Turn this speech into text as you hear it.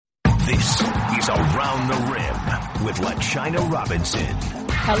This is Around the Rim with LaChina Robinson.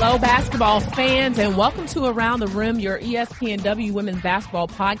 Hello, basketball fans, and welcome to Around the Rim, your ESPNW Women's Basketball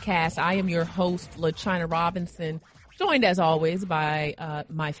podcast. I am your host, LaChina Robinson, joined as always by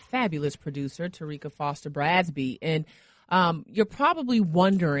my fabulous producer, Tarika Foster Bradsby. And you're probably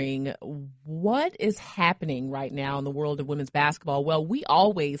wondering what is happening right now in the world of women's basketball. Well, we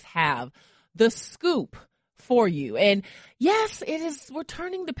always have the scoop for you. And yes, it is. We're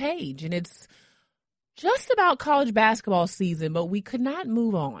turning the page, and it's just about college basketball season, but we could not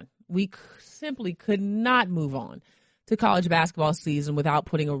move on. We simply could not move on to college basketball season without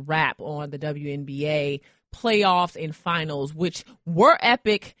putting a wrap on the WNBA playoffs and finals, which were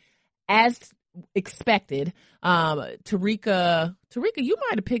epic as expected. Tarika, you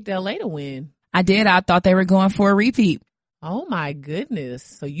might have picked LA to win. I did. I thought they were going for a repeat. Oh my goodness.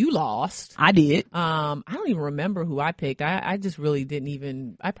 So you lost. I did. I don't even remember who I picked. I just really didn't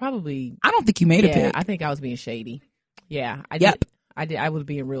even, I don't think you made a pick. I think I was being shady. Yeah. I did. I was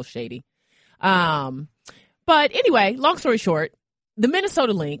being real shady. But anyway, long story short, the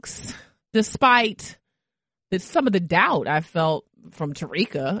Minnesota Lynx, despite some of the doubt I felt from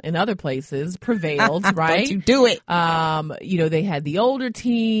Tarika and other places, prevailed, right? Don't you do it. They had the older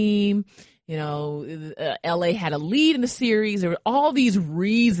team. LA had a lead in the series. There were all these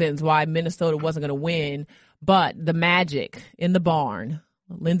reasons why Minnesota wasn't going to win, but the magic in the barn,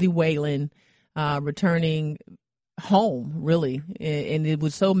 Lindsay Whalen returning home, really, and it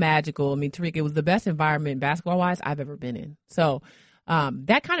was so magical. I mean, Tarika, it was the best environment basketball-wise I've ever been in. So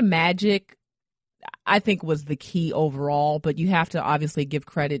that kind of magic, I think, was the key overall, but you have to obviously give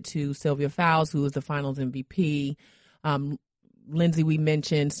credit to Sylvia Fowles, who was the finals MVP. Lindsay, we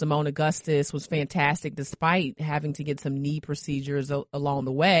mentioned, Simone Augustus was fantastic despite having to get some knee procedures along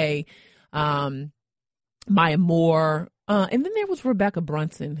the way. Maya Moore. And then there was Rebekkah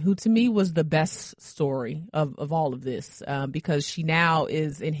Brunson, who to me was the best story of all of this because she now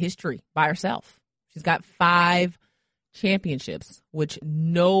is in history by herself. She's got 5 championships, which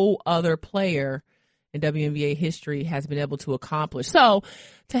no other player in WNBA history has been able to accomplish. So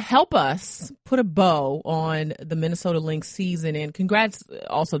to help us put a bow on the Minnesota Lynx season, and congrats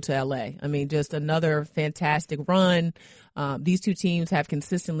also to LA. I mean, just another fantastic run. These two teams have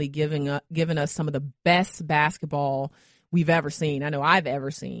consistently given us some of the best basketball we've ever seen. I know I've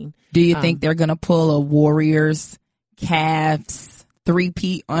ever seen. Do you think they're going to pull a Warriors, Cavs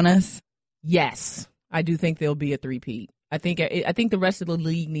three-peat on us? Yes, I do think there'll be a three-peat. I think the rest of the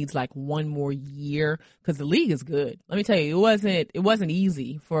league needs like one more year because the league is good. Let me tell you, it wasn't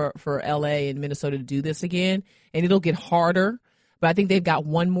easy for LA and Minnesota to do this again, and it'll get harder. But I think they've got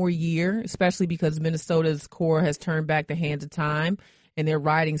one more year, especially because Minnesota's core has turned back the hands of time, and they're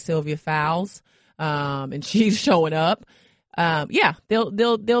riding Sylvia Fowles, and she's showing up.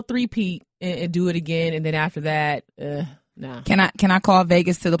 They'll three-peat and do it again, and then after that, nah. Can I call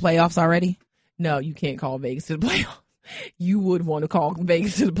Vegas to the playoffs already? No, you can't call Vegas to the playoffs. You would want to call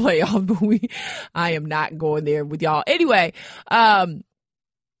Vegas to the playoffs, but I am not going there with y'all. Anyway,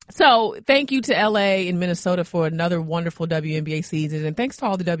 so thank you to LA and Minnesota for another wonderful WNBA season. And thanks to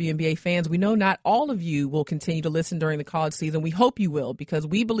all the WNBA fans. We know not all of you will continue to listen during the college season. We hope you will, because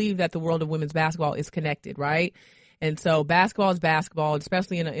we believe that the world of women's basketball is connected, right? And so basketball is basketball,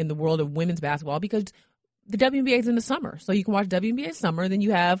 especially in the world of women's basketball, because the WNBA is in the summer. So you can watch WNBA summer, then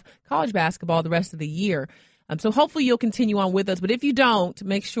you have college basketball the rest of the year. So hopefully you'll continue on with us. But if you don't,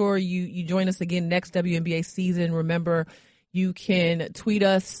 make sure you join us again next WNBA season. Remember, you can tweet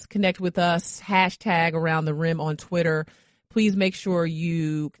us, connect with us, hashtag Around the Rim on Twitter. Please make sure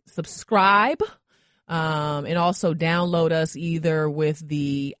you subscribe and also download us either with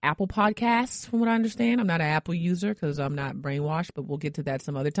the Apple Podcasts, from what I understand. I'm not an Apple user because I'm not brainwashed, but we'll get to that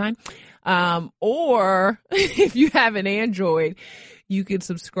some other time. Or if you have an Android, you could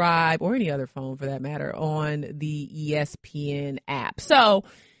subscribe, or any other phone for that matter, on the ESPN app. So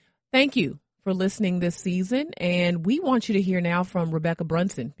thank you for listening this season. And we want you to hear now from Rebekkah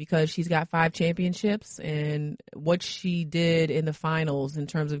Brunson, because she's got 5 championships, and what she did in the finals in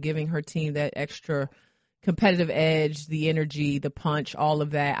terms of giving her team that extra competitive edge, the energy, the punch, all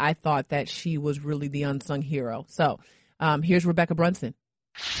of that. I thought that she was really the unsung hero. So here's Rebekkah Brunson.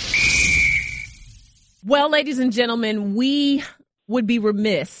 Well, ladies and gentlemen, we would be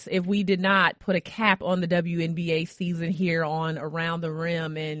remiss if we did not put a cap on the WNBA season here on Around the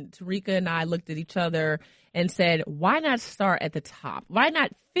Rim. And Tarika and I looked at each other and said, why not start at the top? Why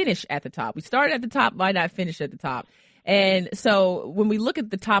not finish at the top? We started at the top. Why not finish at the top? And so when we look at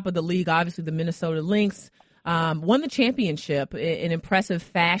the top of the league, obviously the Minnesota Lynx won the championship in impressive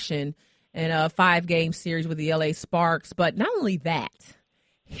fashion in a 5-game series with the LA Sparks. But not only that,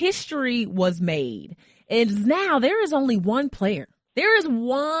 history was made. And now there is only one player. There is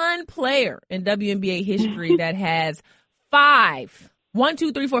one player in WNBA history that has five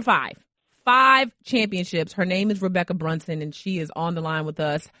championships. Her name is Rebekkah Brunson, and she is on the line with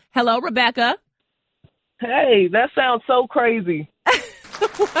us. Hello, Rebekkah. Hey, that sounds so crazy.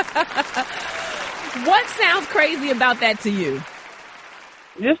 What sounds crazy about that to you?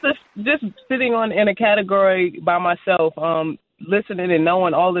 Just sitting in a category by myself, listening and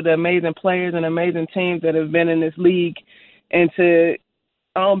knowing all of the amazing players and amazing teams that have been in this league, and to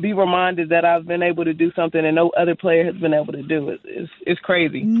be reminded that I've been able to do something and no other player has been able to do. It's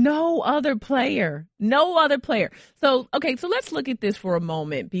crazy. No other player. So let's look at this for a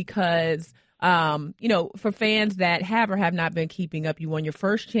moment because, for fans that have or have not been keeping up, you won your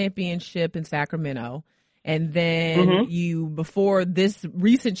first championship in Sacramento. And then before this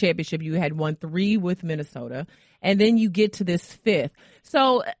recent championship, you had won 3 with Minnesota. And then you get to this 5th.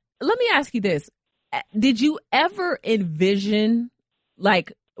 So let me ask you this. Did you ever envision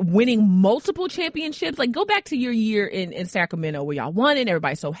winning multiple championships? Go back to your year in Sacramento where y'all won and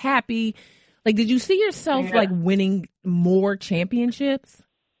everybody's so happy. Did you see yourself winning more championships?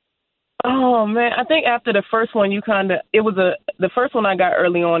 Oh man, I think after the first one, the first one I got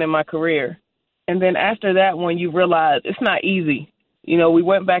early on in my career. And then after that one, you realize it's not easy. We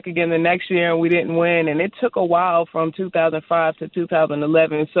went back again the next year and we didn't win. And it took a while from 2005 to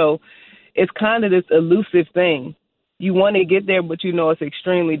 2011. So it's kind of this elusive thing. You want to get there, but it's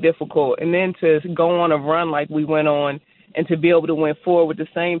extremely difficult. And then to go on a run like we went on and to be able to win 4 with the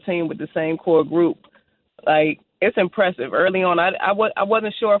same team, with the same core group, it's impressive. Early on, I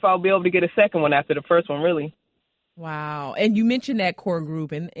wasn't sure if I'll be able to get a second one after the first one, really. Wow. And you mentioned that core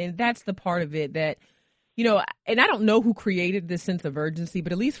group, and that's the part of it that, and I don't know who created this sense of urgency,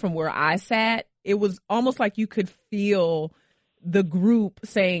 but at least from where I sat, it was almost like you could feel the group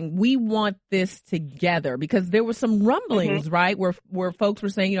saying, we want this together, because there were some rumblings, right, where folks were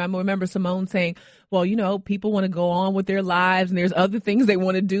saying, I remember Simone saying, well, people want to go on with their lives and there's other things they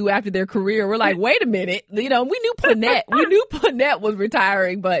want to do after their career. We're like, wait a minute. We knew Panette was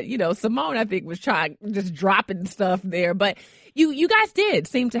retiring, but, Simone, I think, was just dropping stuff there. But you guys did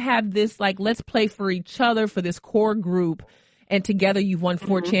seem to have this, let's play for each other, for this core group. And together you've won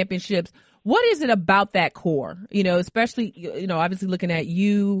 4 championships. What is it about that core? Especially, obviously looking at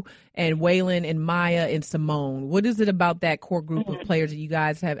you and Waylon and Maya and Simone. What is it about that core group of players that you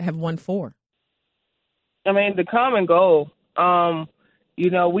guys have won 4? I mean, the common goal,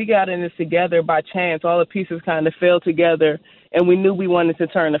 we got in this together by chance. All the pieces kind of fell together, and we knew we wanted to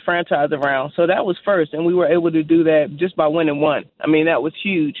turn the franchise around. So that was first, and we were able to do that just by winning 1. I mean, that was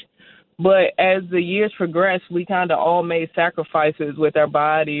huge. But as the years progressed, we kind of all made sacrifices with our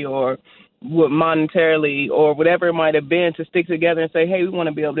body or monetarily or whatever it might have been to stick together and say, hey, we want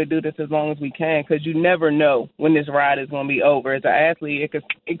to be able to do this as long as we can, because you never know when this ride is going to be over. As an athlete,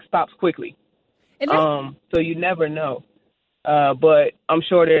 it stops quickly. So you never know. But I'm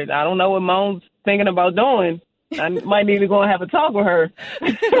sure that I don't know what Moan's thinking about doing. I might need to go and have a talk with her.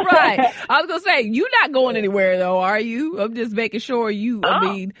 Right. I was going to say, you're not going anywhere, though, are you? I'm just making sure we're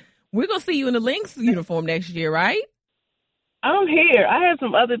going to see you in the Lynx uniform next year, right? I'm here. I have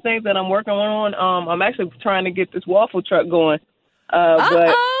some other things that I'm working on. I'm actually trying to get this waffle truck going.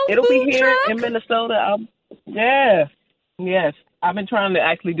 But it'll be here in Minnesota. Yes. I've been trying to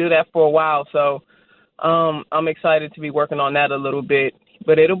actually do that for a while. So I'm excited to be working on that a little bit.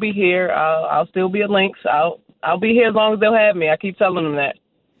 But it'll be here. I'll still be at Lynx. I'll be here as long as they'll have me. I keep telling them that.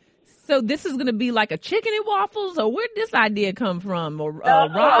 So this is going to be like a chicken and waffles, or where did this idea come from? Or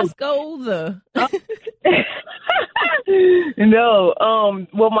Roscoe's? No.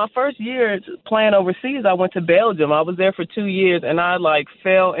 Well, my first year playing overseas, I went to Belgium. I was there for 2 years, and I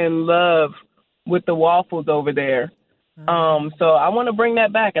fell in love with the waffles over there. So I want to bring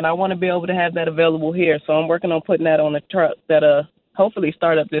that back, and I want to be able to have that available here. So I'm working on putting that on the truck that hopefully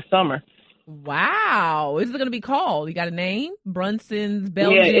start up this summer. Wow. What is it going to be called? You got a name? Brunson's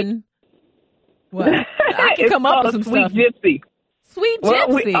Belgian? Yeah, what? I can come up with some Sweet stuff. Gypsy. Sweet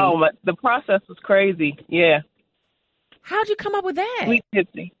Gypsy. The process was crazy. Yeah. How'd you come up with that? Sweet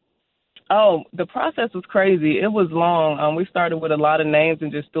Gypsy. Oh, the process was crazy. It was long. We started with a lot of names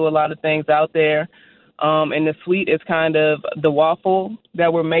and just threw a lot of things out there. And the sweet is kind of the waffle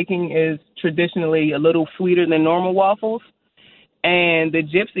that we're making is traditionally a little sweeter than normal waffles. And the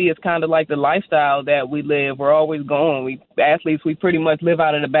Gypsy is kind of like the lifestyle that we live. We're always going. Athletes, we pretty much live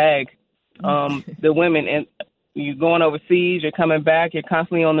out of the bag. The women, and you're going overseas, you're coming back, you're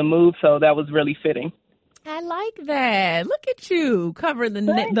constantly on the move. So that was really fitting. I like that. Look at you covering the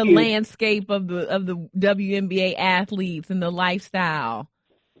landscape of the WNBA athletes and the lifestyle.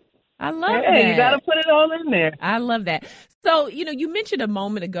 I love Hey, that. you got to put it all in there. I love that. So, you mentioned a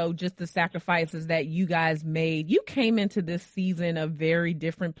moment ago just the sacrifices that you guys made. You came into this season a very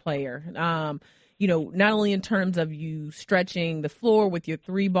different player. Not only in terms of you stretching the floor with your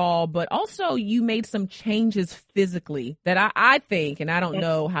 3-ball, but also you made some changes physically that I think, and I don't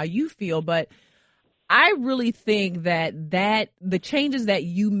know how you feel, but I really think that the changes that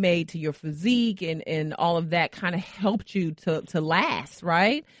you made to your physique and all of that kind of helped you to last,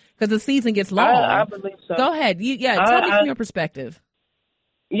 right? Because the season gets long. I believe so. Go ahead. Tell me from your perspective.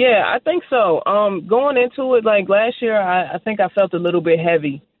 Yeah, I think so. Going into it, like last year, I think I felt a little bit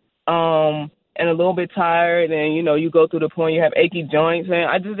heavy and a little bit tired. And, you go through the point you have achy joints. And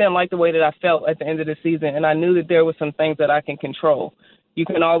I just didn't like the way that I felt at the end of the season. And I knew that there were some things that I can control. You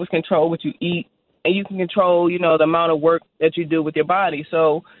can always control what you eat. And you can control, the amount of work that you do with your body.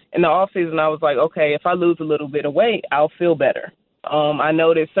 So in the off season, I was like, okay, if I lose a little bit of weight, I'll feel better. I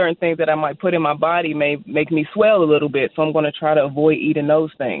know that certain things that I might put in my body may make me swell a little bit, so I'm going to try to avoid eating those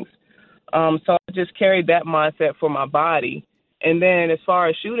things. So I just carried that mindset for my body. And then as far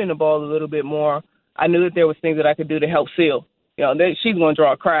as shooting the ball a little bit more, I knew that there was things that I could do to help Seal. She's going to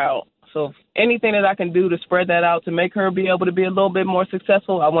draw a crowd. So anything that I can do to spread that out to make her be able to be a little bit more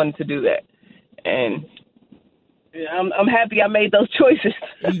successful, I wanted to do that. And I'm happy I made those choices.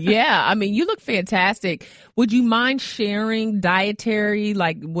 Yeah, I mean, you look fantastic. Would you mind sharing dietary,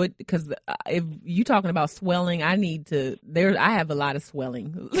 because if you're talking about swelling, I have a lot of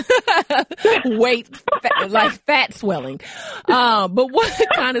swelling, weight, fat swelling. But what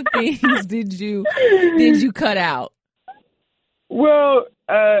kind of things did you cut out? Well,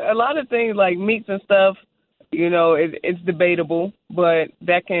 a lot of things like meats and stuff, it's debatable, but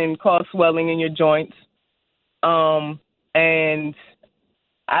that can cause swelling in your joints. And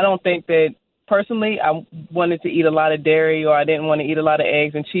I don't think that personally I wanted to eat a lot of dairy, or I didn't want to eat a lot of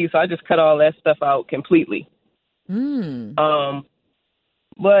eggs and cheese. So I just cut all that stuff out completely. But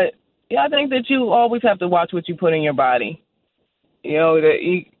yeah, I think that you always have to watch what you put in your body.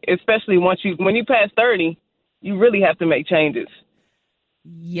 Especially when you pass 30, you really have to make changes.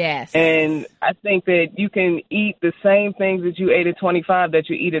 Yes. And I think that you can eat the same things that you ate at 25 that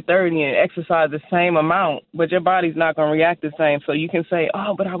you eat at 30 and exercise the same amount, but your body's not going to react the same. So you can say,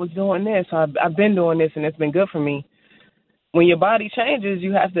 oh, but I was doing this. I've been doing this and it's been good for me. When your body changes,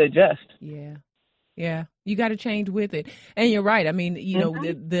 you have to adjust. Yeah. Yeah. You got to change with it. And you're right. I mean,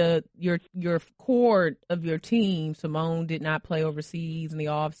 your core of your team, Simone, did not play overseas in the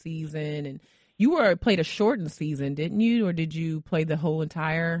off season, and you played a shortened season, didn't you? Or did you play the whole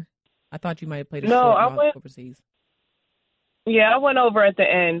entire? I thought you might have played overseas. Yeah, I went over at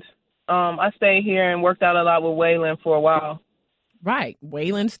the end. I stayed here and worked out a lot with Waylon for a while. Right.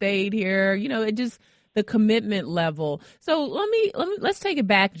 Waylon stayed here. It just the commitment level. So let's take it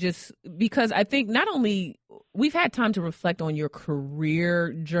back just because I think not only we've had time to reflect on your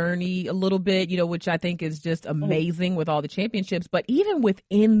career journey a little bit, which I think is just amazing with all the championships, but even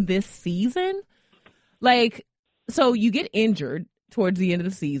within this season, so you get injured towards the end of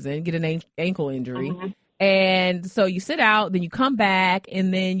the season, get an ankle injury. Mm-hmm. And so you sit out, then you come back,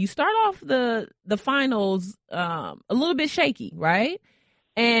 and then you start off the finals a little bit shaky, right?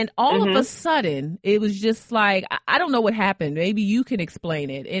 And all of a sudden, it was just like, I don't know what happened. Maybe you can explain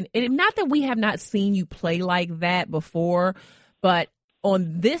it. And not that we have not seen you play like that before, but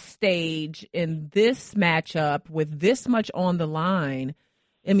on this stage, in this matchup, with this much on the line,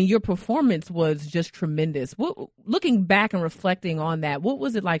 I mean, your performance was just tremendous. Looking back and reflecting on that, what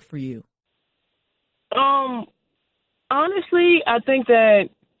was it like for you? Honestly, I think that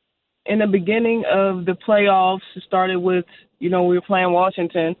in the beginning of the playoffs, it started with, we were playing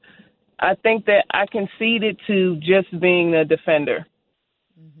Washington. I think that I conceded to just being a defender.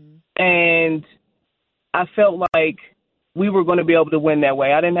 Mm-hmm. And I felt like we were going to be able to win that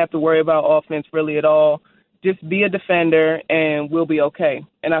way. I didn't have to worry about offense really at all. Just be a defender and we'll be okay.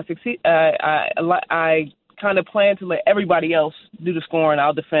 And I succeed. I kind of planned to let everybody else do the scoring.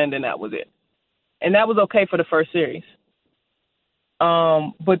 I'll defend, and that was it. And that was okay for the first series.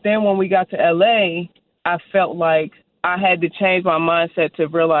 But then when we got to LA, I felt like I had to change my mindset to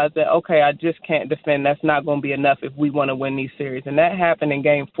realize that, okay, I just can't defend. That's not going to be enough if we want to win these series. And that happened in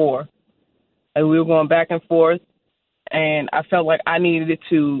Game 4. And we were going back and forth, and I felt like I needed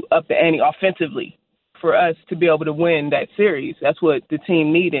to up the ante offensively for us to be able to win that series. That's what the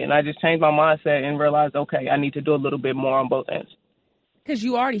team needed. And I just changed my mindset and realized, okay, I need to do a little bit more on both ends. Because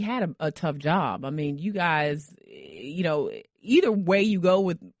you already had a tough job. I mean, you guys, either way you go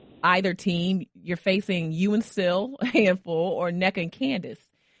with either team, you're facing you and Sil, a handful, or Nneka and Candace,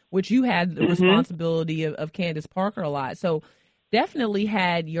 which you had the responsibility of Candace Parker a lot. So definitely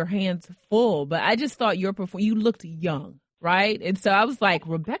had your hands full, but I just thought you looked young, right? And so I was like,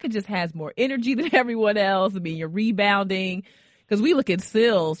 Rebekkah just has more energy than everyone else. I mean, you're rebounding. Because we look at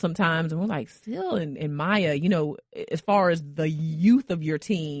Syl sometimes and we're like, Syl and Maya, as far as the youth of your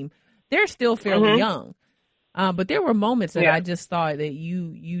team, they're still fairly young. But there were moments that I just thought that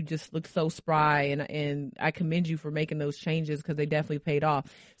you just looked so spry, and I commend you for making those changes because they definitely paid off.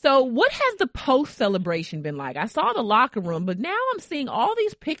 So what has the post celebration been like? I saw the locker room, but now I'm seeing all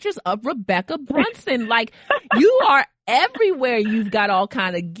these pictures of Rebekkah Brunson. Like, you are everywhere. You've got all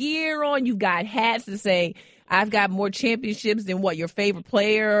kind of gear on. You've got hats that say, I've got more championships than your favorite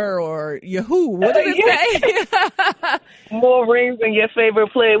player or your who? What does it say? More rings than your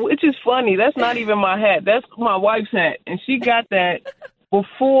favorite player, which is funny. That's not even my hat. That's my wife's hat. And she got that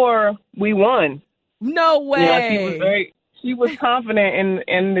before we won. No way. She was confident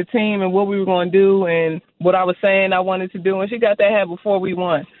in the team and what we were going to do and what I was saying I wanted to do. And she got that hat before we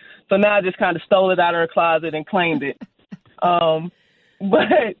won. So now I just kind of stole it out of her closet and claimed it.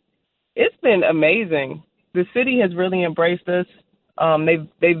 But it's been amazing. The city has really embraced us.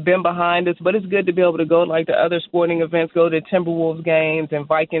 They've been behind us, but it's good to be able to go like the other sporting events, go to Timberwolves games and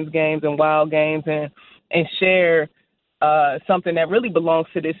Vikings games and Wild games and share something that really belongs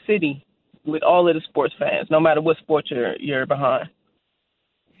to this city with all of the sports fans, no matter what sport you're behind.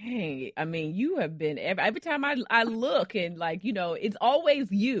 Hey, I mean, you have been every time I look and it's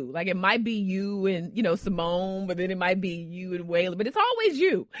always you. Like, it might be you and, Simone, but then it might be you and Waylon, but it's always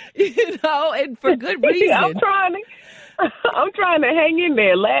you, and for good reason. I'm trying to hang in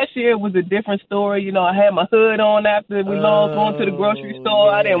there. Last year was a different story. I had my hood on after we lost, going to the grocery store.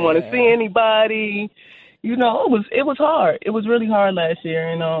 Yeah. I didn't want to see anybody. It was hard. It was really hard last year.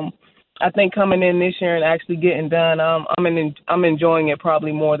 And, I think coming in this year and actually getting done, I'm enjoying it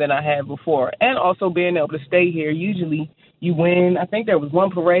probably more than I had before. And also being able to stay here. Usually you win. I think there was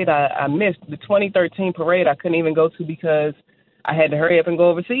one parade I missed, the 2013 parade I couldn't even go to because I had to hurry up and go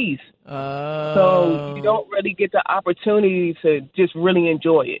overseas. So you don't really get the opportunity to just really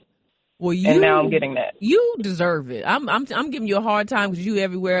enjoy it. Well, and now I'm getting that. You deserve it. I'm giving you a hard time because you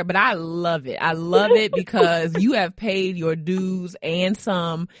everywhere, but I love it. I love it because you have paid your dues and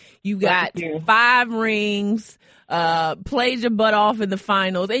some. You got 5 rings, played your butt off in the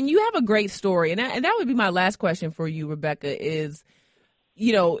finals, and you have a great story. And that would be my last question for you, Rebekkah, is,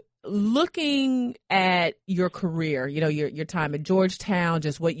 looking at your career, your time at Georgetown,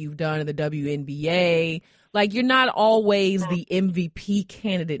 just what you've done in the WNBA. Like, you're not always the MVP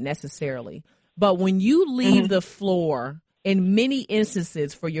candidate necessarily, but when you leave the floor in many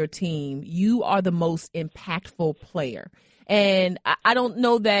instances for your team, you are the most impactful player. And I don't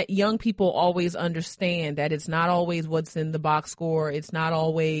know that young people always understand that it's not always what's in the box score. It's not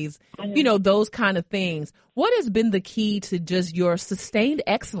always, those kind of things. What has been the key to just your sustained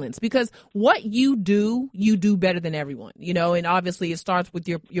excellence? Because what you do better than everyone, and obviously it starts with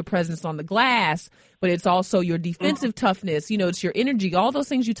your presence on the glass, but it's also your defensive toughness, it's your energy, all those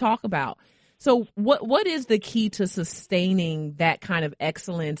things you talk about. So what is the key to sustaining that kind of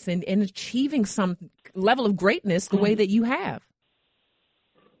excellence and achieving some level of greatness the way that you have?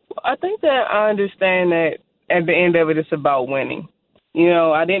 I think that I understand that at the end of it, it's about winning.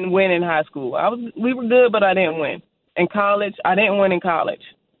 I didn't win in high school. We were good, but I didn't win. In college, I didn't win in college.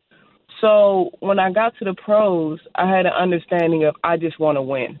 So when I got to the pros, I had an understanding of I just want to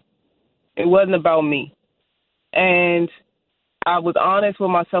win. It wasn't about me. And I was honest with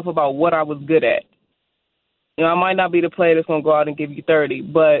myself about what I was good at. I might not be the player that's going to go out and give you 30,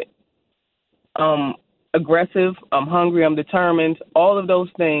 but I'm aggressive, I'm hungry, I'm determined. All of those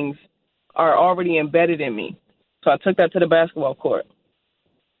things are already embedded in me. So I took that to the basketball court.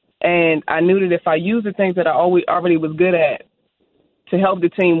 And I knew that if I used the things that I already was good at to help the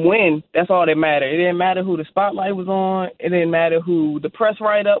team win, that's all that mattered. It didn't matter who the spotlight was on. It didn't matter who the press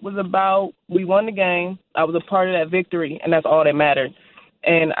write-up was about. We won the game. I was a part of that victory, and that's all that mattered.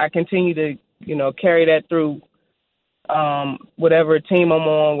 And I continue to, carry that through whatever team I'm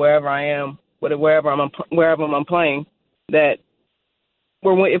on, wherever I am, wherever I'm playing, that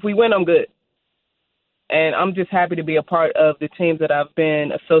if we win, I'm good. And I'm just happy to be a part of the teams that I've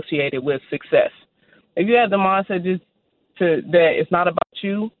been associated with success. If you have the mindset that it's not about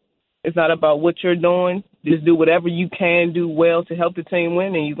you, it's not about what you're doing, just do whatever you can do well to help the team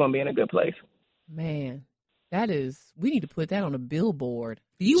win, and you're going to be in a good place. Man, we need to put that on a billboard.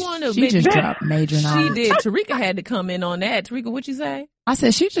 Do you want to? She just dropped major knowledge. She did. Tarika had to come in on that. Tarika, what you say? I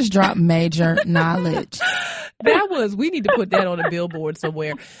said she just dropped major knowledge. We need to put that on a billboard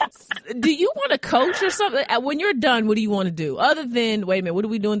somewhere. Do you want to coach or something? When you're done, what do you want to do? Other than, wait a minute, what are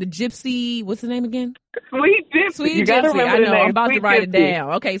we doing? The Gypsy, what's the name again? Sweet Gypsy. Sweet Gypsy. I know, I'm about to write it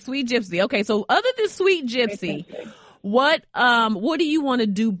down. Okay, Sweet Gypsy. Okay, so other than Sweet Gypsy, what do you want to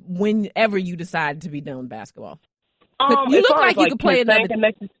do whenever you decide to be done with basketball? You look like you could play another.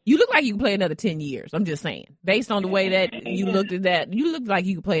 You look like you can play another 10 years. I'm just saying, based on the way that you looked at that, you look like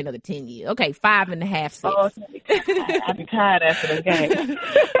you could play another 10 years. Okay, 5.5, 6. Oh, I'd be tired after the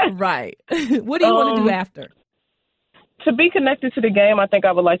game. Right. What do you want to do after? To be connected to the game, I think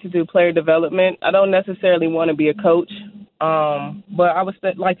I would like to do player development. I don't necessarily want to be a coach, but I would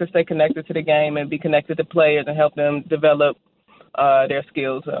like to stay connected to the game and be connected to players and help them develop their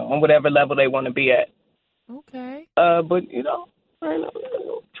skills on whatever level they want to be at. Okay. But,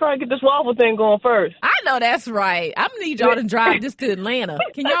 try and get this waffle thing going first. I know that's right. I'm going to need y'all to drive this to Atlanta.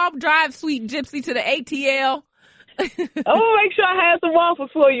 Can y'all drive Sweet Gypsy to the ATL? I'm going to make sure I have some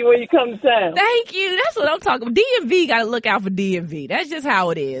waffles for you when you come to town. Thank you. That's what I'm talking about. DMV got to look out for DMV. That's just how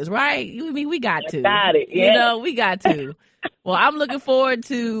it is, right? I mean, we got to. Got it, yeah. We got to. Well, I'm looking forward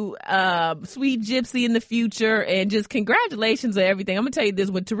to Sweet Gypsy in the future, and just congratulations on everything. I'm going to tell you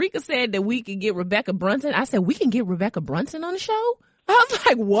this. When Tarika said that we could get Rebekkah Brunson, I said, we can get Rebekkah Brunson on the show? I was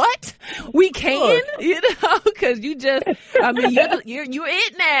like, what? We can? Because you just, I mean, you're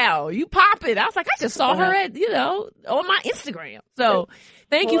it now. You pop it. I was like, I just saw her at, on my Instagram. So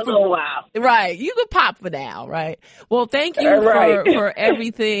thank you for, right. You could pop for now, right? Well, thank you for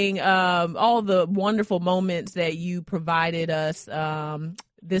everything, all the wonderful moments that you provided us,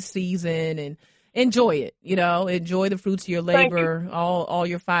 this season, and enjoy it, enjoy the fruits of your labor, all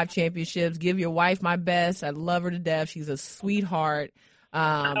your 5 championships. Give your wife my best. I love her to death. She's a sweetheart.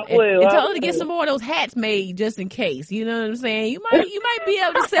 And tell her to get some more of those hats made just in case. You know what I'm saying? You might be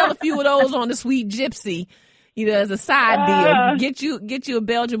able to sell a few of those on the Sweet Gypsy, as a side deal. Get you a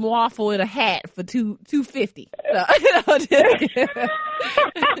Belgian waffle and a hat for $250.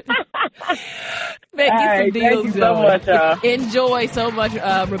 Make you some deals. Thank you so much, y'all. Enjoy so much,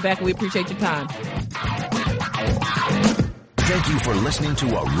 Rebekkah. We appreciate your time. Thank you for listening to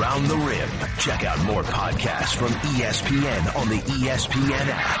Around the Rim. Check out more podcasts from ESPN on the ESPN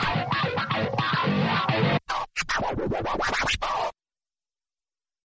app.